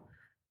him?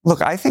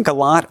 Look, I think a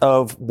lot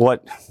of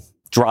what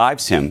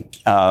drives him,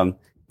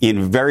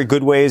 in very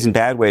good ways and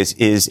bad ways,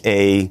 is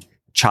a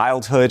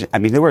childhood. I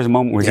mean, there was a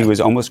moment where he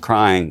was almost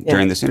crying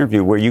during this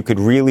interview, where you could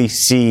really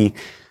see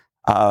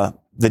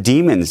the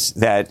demons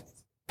that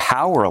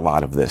power a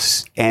lot of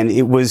this, and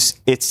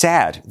it's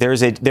sad. There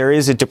is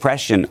a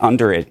depression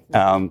under it.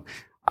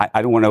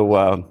 I don't want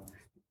to.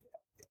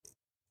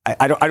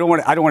 I don't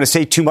want to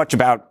say too much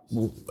about,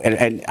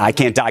 and I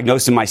can't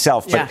diagnose him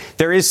myself, but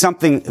there is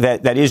something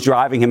that is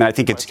driving him, and I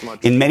think it's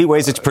in many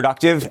ways it's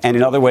productive, and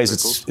in other ways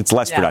it's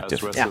less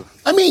productive.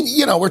 I mean,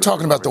 we're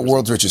talking about the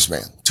world's richest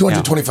man,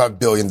 $225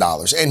 billion,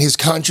 and his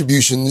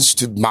contributions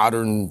to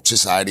modern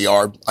society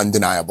are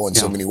undeniable in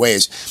so many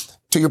ways.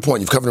 To your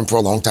point, you've covered him for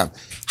a long time.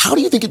 How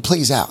do you think it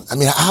plays out? I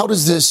mean, how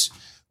does this,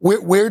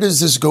 where does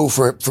this go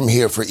from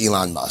here for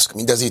Elon Musk? I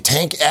mean, does he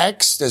tank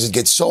X? Does it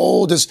get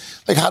sold?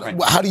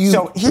 How do you?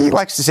 So he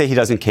likes to say he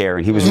doesn't care,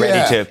 and he was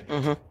ready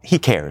to, he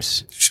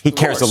cares. He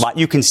cares a lot.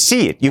 You can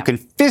see it. You can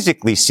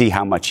physically see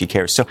how much he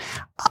cares. So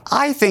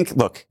I think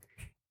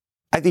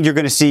you're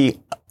going to see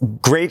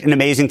great and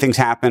amazing things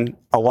happen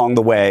along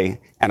the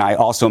way. And I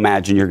also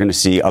imagine you're going to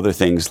see other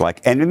things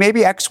and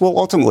maybe X will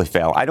ultimately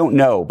fail. I don't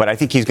know, but I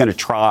think he's going to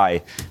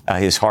try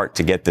his heart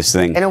to get this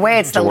thing. In a way,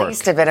 it's the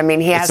least of it. I mean,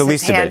 he has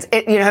his hands.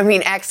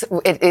 X,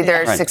 it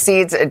either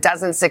succeeds, it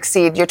doesn't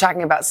succeed. You're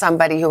talking about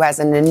somebody who has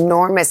an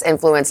enormous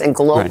influence in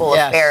global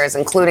affairs,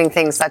 including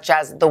things such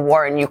as the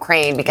war in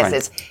Ukraine, because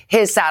it's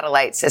his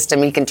satellite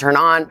system he can turn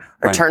on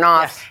or turn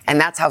off.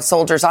 And that's how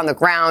soldiers on the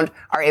ground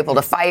are able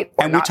to fight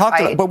or not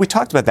fight. But we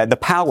talked about that, the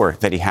power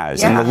that he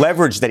has and the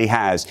leverage that he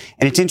has.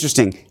 And it's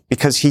interesting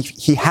because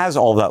he has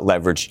all that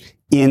leverage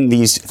in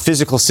these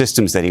physical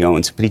systems that he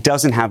owns, but he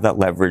doesn't have that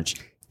leverage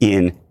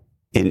in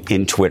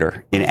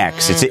Twitter, in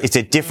X. It's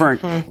a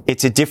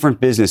different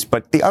business.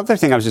 But the other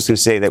thing I was just going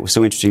to say that was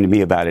so interesting to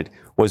me about it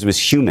was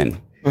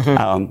human.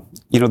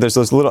 There's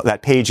that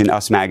page in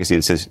Us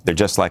Magazine says they're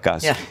just like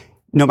us. Yeah.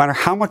 No matter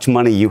how much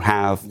money you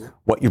have,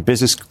 what your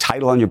business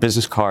title on your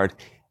business card,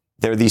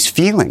 there are these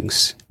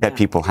feelings that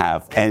people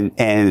have, and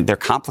they're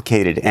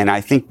complicated. And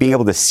I think being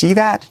able to see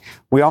that,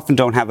 we often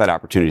don't have that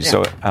opportunity.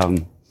 So,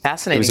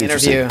 fascinating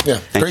interview. Yeah,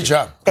 great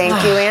job.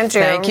 Thank you,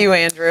 Andrew. Thank you,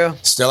 Andrew.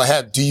 Still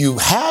ahead. Do you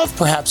have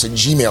perhaps a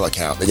Gmail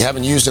account that you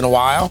haven't used in a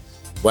while?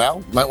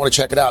 Well, you might want to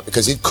check it out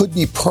because it could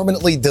be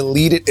permanently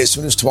deleted as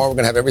soon as tomorrow. We're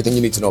going to have everything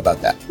you need to know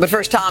about that. But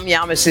first, Tom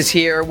Yamas is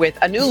here with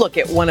a new look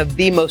at one of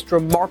the most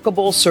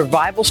remarkable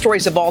survival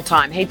stories of all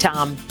time. Hey,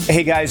 Tom.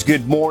 Hey, guys.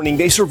 Good morning.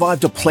 They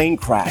survived a plane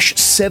crash,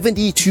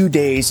 72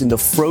 days in the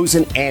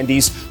frozen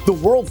Andes. The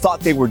world thought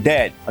they were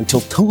dead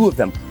until 2 of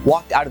them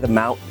walked out of the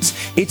mountains.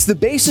 It's the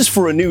basis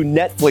for a new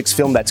Netflix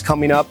film that's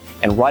coming up.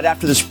 And right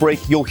after this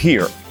break, you'll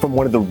hear from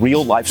one of the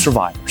real-life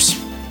survivors.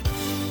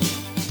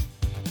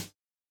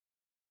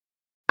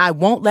 I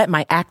won't let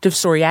my active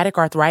psoriatic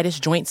arthritis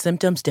joint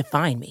symptoms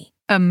define me.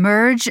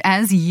 Emerge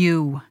as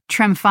you.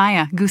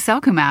 Tremfya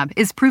guselkumab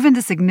is proven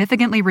to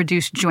significantly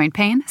reduce joint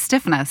pain,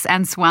 stiffness,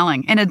 and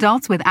swelling in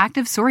adults with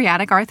active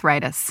psoriatic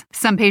arthritis.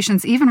 Some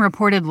patients even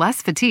reported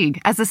less fatigue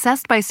as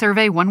assessed by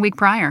survey 1 week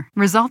prior.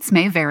 Results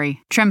may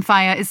vary.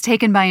 Tremfya is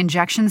taken by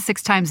injection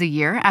 6 times a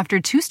year after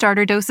 2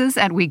 starter doses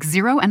at weeks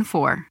 0 and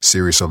 4.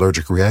 Serious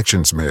allergic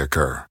reactions may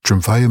occur.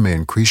 Tremfya may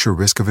increase your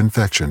risk of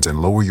infections and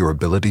lower your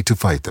ability to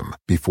fight them.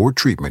 Before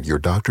treatment, your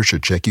doctor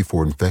should check you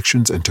for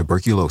infections and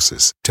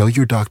tuberculosis. Tell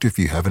your doctor if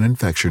you have an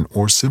infection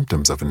or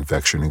symptoms of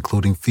infection,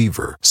 including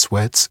fever,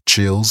 sweats,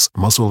 chills,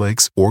 muscle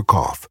aches, or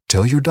cough.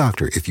 Tell your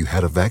doctor if you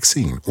had a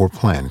vaccine or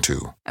plan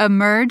to.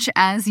 Emerge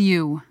as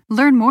you.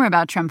 Learn more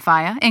about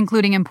Tremfya,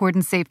 including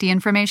important safety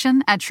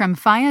information, at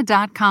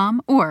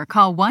tremfya.com or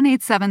call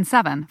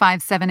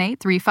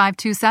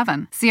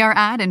 1-877-578-3527. See our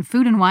ad in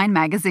Food and Wine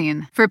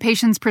magazine. For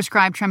patients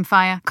prescribed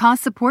Tremfya,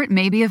 cost support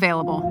may be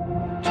available.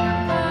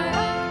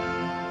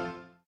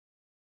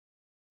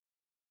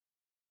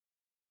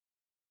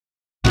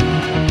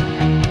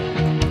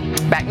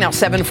 Back now,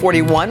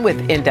 7:41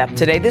 with In Depth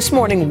Today. This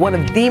morning, one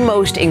of the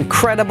most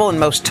incredible and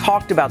most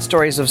talked about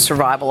stories of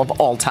survival of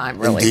all time,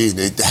 really.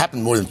 Indeed. It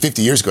happened more than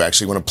 50 years ago,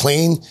 actually, when a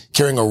plane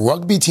carrying a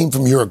rugby team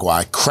from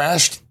Uruguay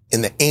crashed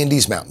in the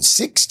Andes Mountains.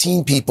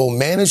 16 people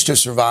managed to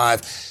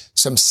survive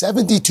some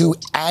 72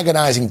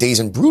 agonizing days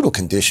in brutal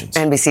conditions.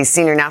 NBC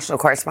senior national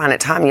correspondent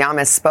Tom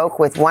Yamas spoke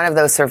with one of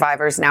those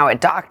survivors, now a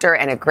doctor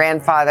and a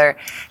grandfather.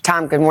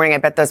 Tom, good morning. I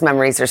bet those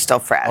memories are still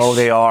fresh. Oh,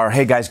 they are.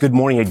 Hey, guys, good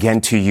morning again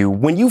to you.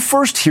 When you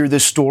first hear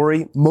this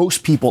story,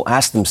 most people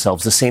ask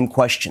themselves the same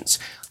questions.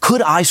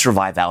 Could I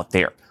survive out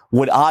there?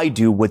 Would I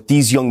do what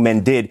these young men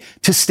did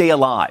to stay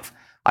alive?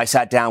 I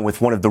sat down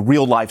with one of the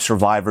real-life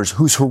survivors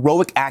whose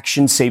heroic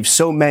action saved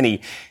so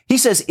many. He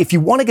says if you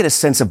want to get a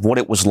sense of what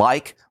it was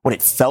like, what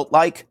it felt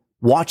like,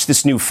 watch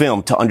this new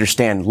film to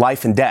understand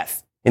life and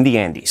death in the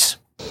Andes.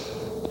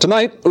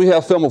 Tonight, we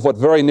have film of what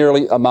very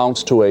nearly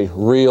amounts to a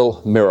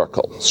real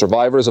miracle.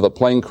 Survivors of a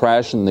plane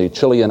crash in the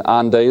Chilean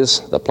Andes.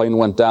 The plane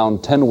went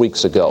down 10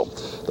 weeks ago.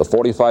 The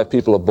 45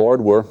 people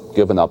aboard were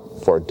given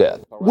up for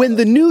dead. When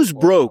the news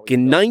broke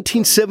in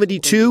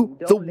 1972,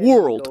 the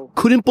world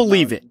couldn't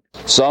believe it.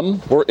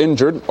 Some were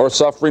injured or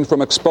suffering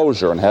from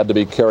exposure and had to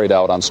be carried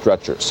out on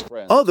stretchers.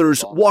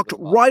 Others walked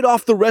right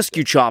off the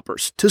rescue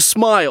choppers to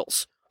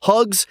smiles,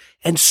 hugs,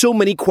 and so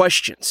many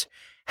questions.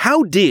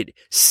 How did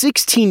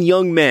 16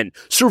 young men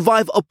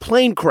survive a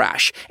plane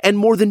crash and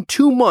more than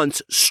 2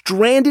 months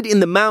stranded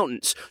in the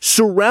mountains,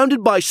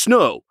 surrounded by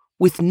snow,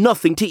 with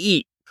nothing to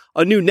eat?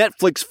 A new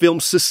Netflix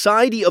film,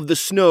 Society of the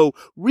Snow,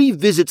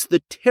 revisits the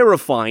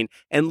terrifying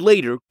and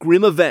later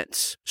grim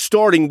events,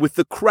 starting with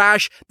the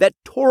crash that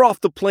tore off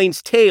the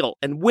plane's tail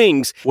and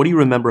wings. What do you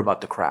remember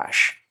about the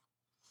crash?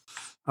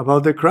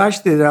 About the crash,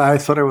 that I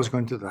thought I was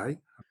going to die.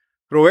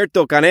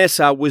 Roberto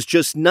Canessa was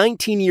just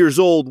 19 years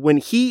old when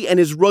he and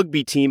his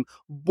rugby team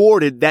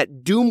boarded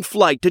that doomed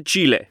flight to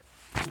Chile.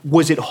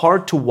 Was it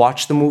hard to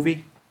watch the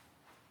movie?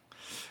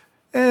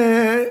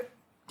 Yeah,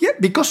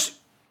 because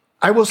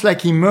I was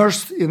like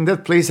immersed in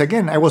that place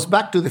again. I was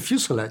back to the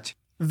fuselage.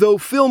 Though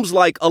films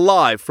like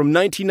Alive from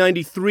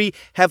 1993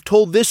 have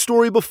told this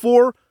story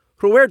before,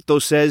 Roberto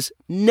says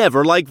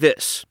never like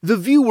this. The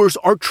viewers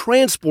are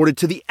transported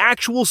to the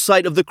actual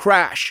site of the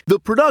crash, the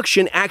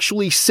production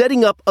actually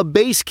setting up a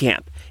base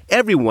camp,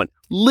 everyone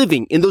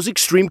living in those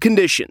extreme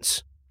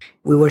conditions.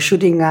 We were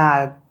shooting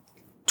at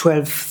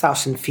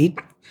 12,000 feet,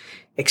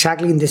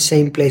 exactly in the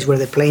same place where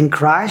the plane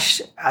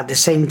crashed at the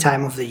same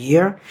time of the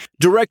year.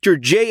 Director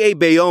J.A.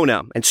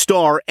 Bayona and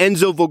star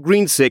Enzo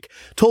Vogrinsic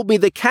told me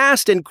the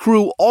cast and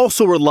crew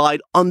also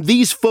relied on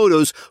these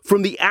photos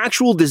from the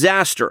actual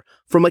disaster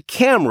from a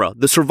camera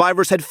the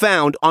survivors had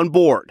found on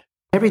board.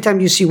 Every time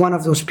you see one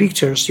of those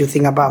pictures, you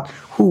think about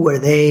who were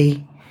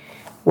they,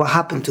 what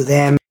happened to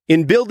them.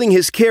 In building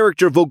his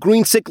character,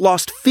 Vogrinsic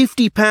lost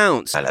 50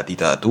 pounds,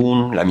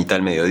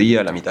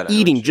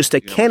 eating just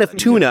a can of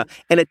tuna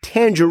and a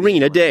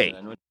tangerine a day.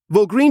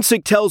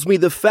 Vogrinsic tells me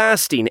the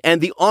fasting and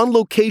the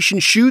on-location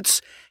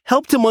shoots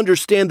helped him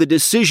understand the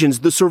decisions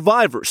the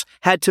survivors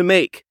had to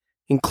make,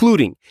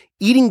 including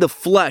eating the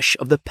flesh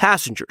of the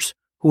passengers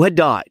who had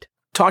died.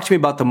 Talk to me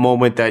about the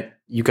moment that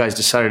you guys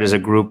decided as a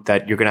group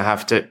that you're going to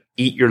have to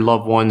eat your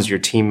loved ones, your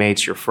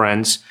teammates, your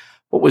friends.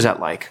 What was that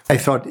like? I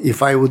thought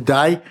if I would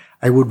die,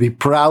 I would be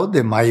proud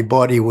and my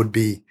body would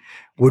be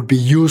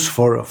used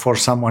for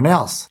someone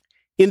else.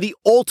 In the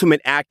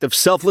ultimate act of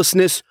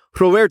selflessness,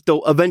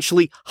 Roberto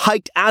eventually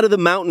hiked out of the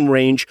mountain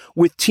range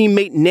with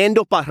teammate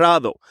Nando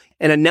Parrado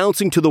and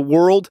announcing to the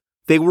world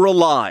they were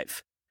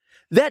alive.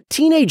 That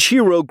teenage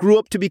hero grew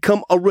up to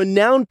become a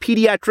renowned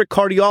pediatric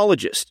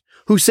cardiologist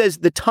who says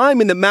the time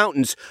in the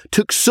mountains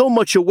took so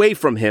much away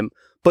from him,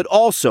 but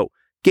also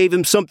gave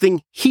him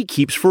something he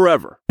keeps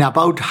forever.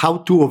 About how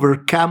to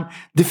overcome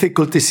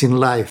difficulties in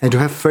life and to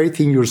have faith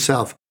in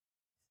yourself.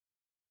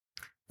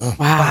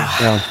 Wow.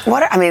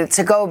 Yeah.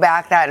 To go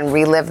back that and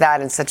relive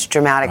that in such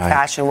dramatic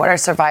fashion, what are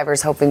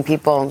survivors hoping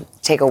people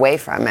take away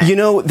from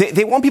it?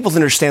 They want people to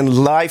understand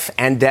life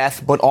and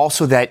death, but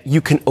also that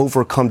you can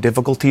overcome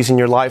difficulties in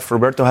your life.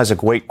 Roberto has a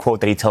great quote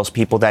that he tells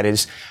people that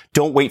is,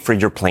 don't wait for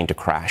your plane to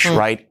crash,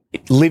 right?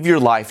 Live your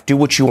life. Do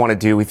what you want to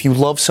do. If you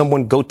love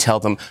someone, go tell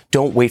them.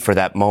 Don't wait for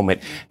that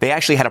moment. They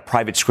actually had a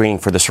private screening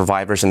for the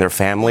survivors and their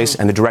families,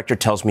 and the director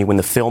tells me when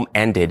the film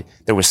ended,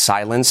 there was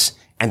silence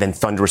and then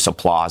thunderous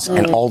applause.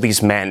 And all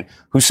these men,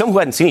 some who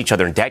hadn't seen each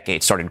other in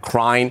decades, started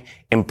crying,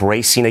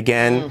 embracing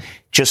again,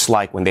 just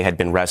like when they had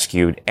been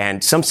rescued.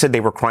 And some said they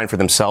were crying for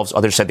themselves.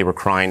 Others said they were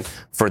crying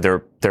for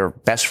their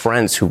best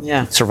friends who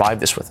survived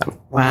this with them.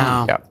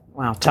 Wow. Yeah.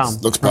 Wow, Tom.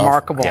 Looks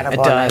remarkable. Yeah. It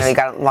does. We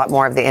got a lot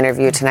more of the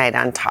interview tonight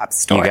on Top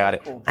Story. You got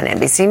it. On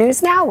NBC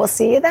News Now. We'll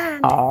see you then.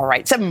 All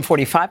right,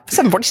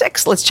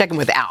 7:46. Let's check in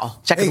with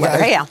Al. Check in with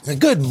weather. Hey, Al.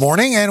 Good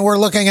morning, and we're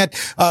looking at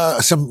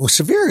some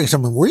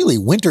really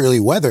winterly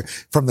weather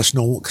from the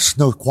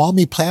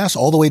Snoqualmie Pass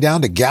all the way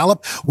down to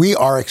Gallup. We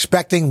are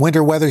expecting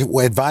winter weather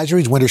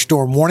advisories, winter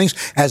storm warnings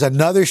as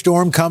another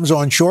storm comes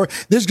on shore.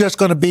 This is just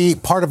going to be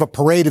part of a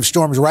parade of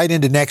storms right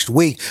into next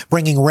week,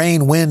 bringing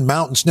rain, wind,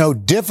 mountain snow,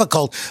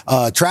 difficult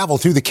travel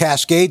through the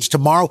Cascades.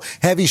 Tomorrow,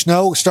 heavy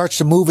snow starts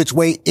to move its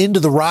way into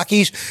the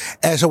Rockies.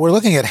 And so we're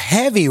looking at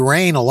heavy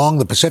rain along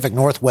the Pacific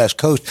Northwest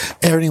coast,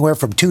 anywhere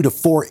from 2 to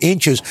 4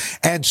 inches.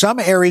 And some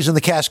areas in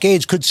the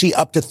Cascades could see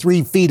up to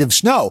 3 feet of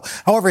snow.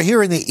 However,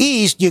 here in the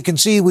east, you can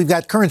see we've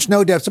got current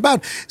snow depths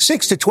about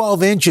 6 to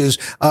 12 inches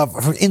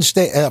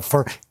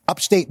for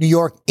upstate New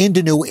York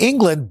into New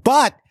England.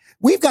 But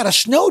we've got a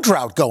snow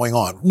drought going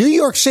on. New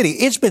York City,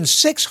 it's been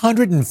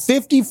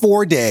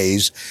 654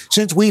 days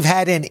since we've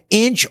had an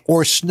inch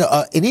of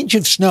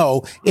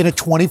snow in a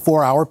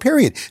 24-hour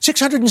period.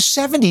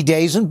 670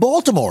 days in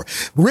Baltimore.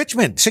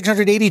 Richmond,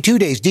 682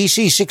 days.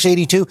 D.C.,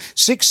 682.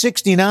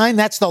 669.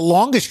 That's the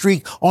longest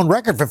streak on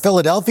record for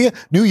Philadelphia.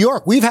 New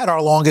York, we've had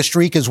our longest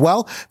streak as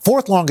well.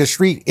 4th longest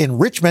streak in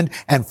Richmond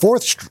and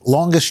 4th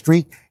longest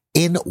streak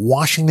in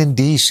Washington,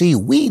 D.C.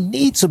 We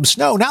need some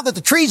snow. Now that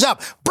the tree's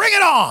up, bring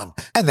it on!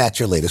 And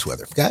that's your latest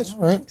weather, guys. All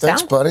right.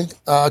 Thanks, buddy.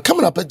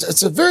 Coming up,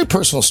 it's a very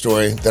personal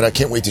story that I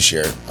can't wait to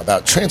share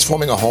about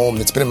transforming a home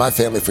that's been in my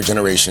family for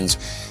generations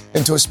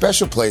into a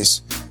special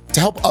place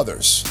to help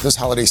others this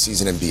holiday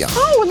season and beyond.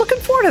 Oh, we're looking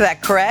forward to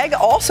that, Craig.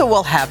 Also,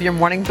 we'll have your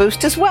morning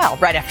boost as well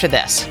right after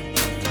this.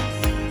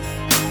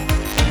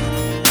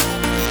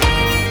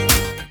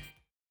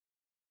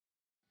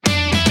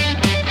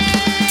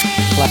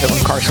 Love it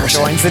when Carson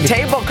joins the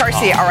table.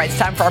 Carson, all right, it's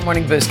time for our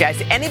morning boost,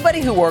 guys.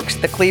 Anybody who works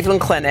at the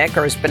Cleveland Clinic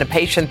or has been a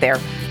patient there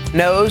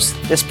knows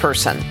this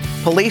person.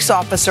 Police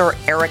officer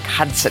Eric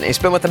Hudson. He's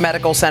been with the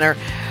medical center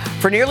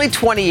for nearly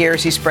 20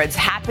 years. He spreads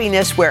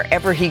happiness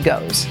wherever he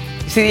goes.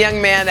 You see the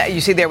young man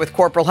you see there with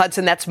Corporal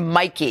Hudson? That's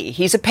Mikey.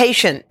 He's a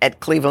patient at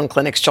Cleveland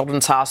Clinic's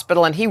Children's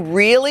Hospital, and he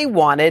really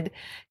wanted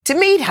to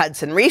meet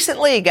Hudson.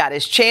 Recently, he got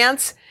his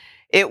chance.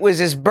 It was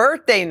his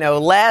birthday, no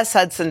less.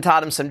 Hudson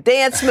taught him some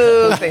dance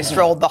moves. They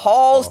strolled the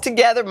halls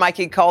together.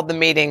 Mikey called the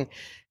meeting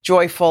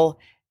joyful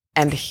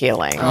and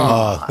healing.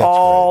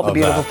 All the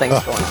beautiful things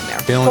going on there.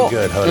 Feeling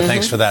good, Hoda.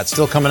 Thanks for that.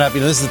 Still coming up.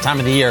 This is the time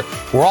of the year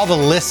where all the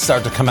lists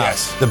start to come out.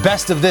 The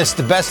best of this,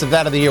 the best of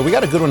that of the year. We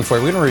got a good one for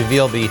you. We're going to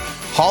reveal the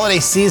holiday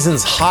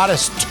season's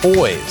hottest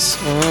toys.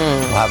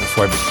 We'll have it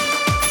for you.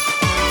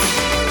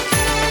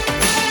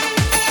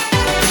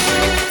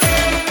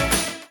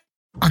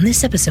 On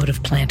this episode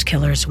of Plant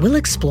Killers, we'll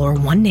explore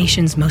one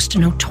nation's most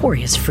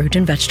notorious fruit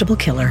and vegetable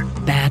killer,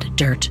 bad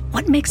dirt.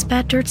 What makes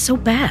bad dirt so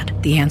bad?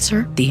 The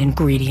answer? The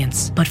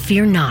ingredients. But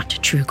fear not,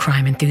 true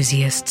crime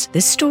enthusiasts.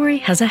 This story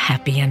has a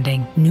happy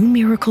ending. New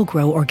Miracle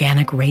Grow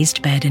organic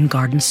raised bed and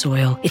garden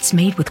soil. It's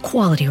made with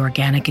quality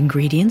organic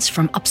ingredients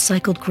from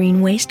upcycled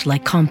green waste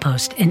like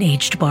compost and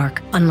aged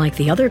bark. Unlike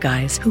the other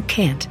guys who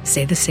can't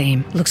say the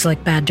same. Looks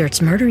like bad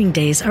dirt's murdering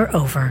days are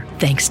over,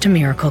 thanks to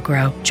Miracle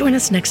Grow. Join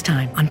us next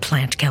time on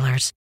Plant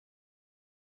Killers.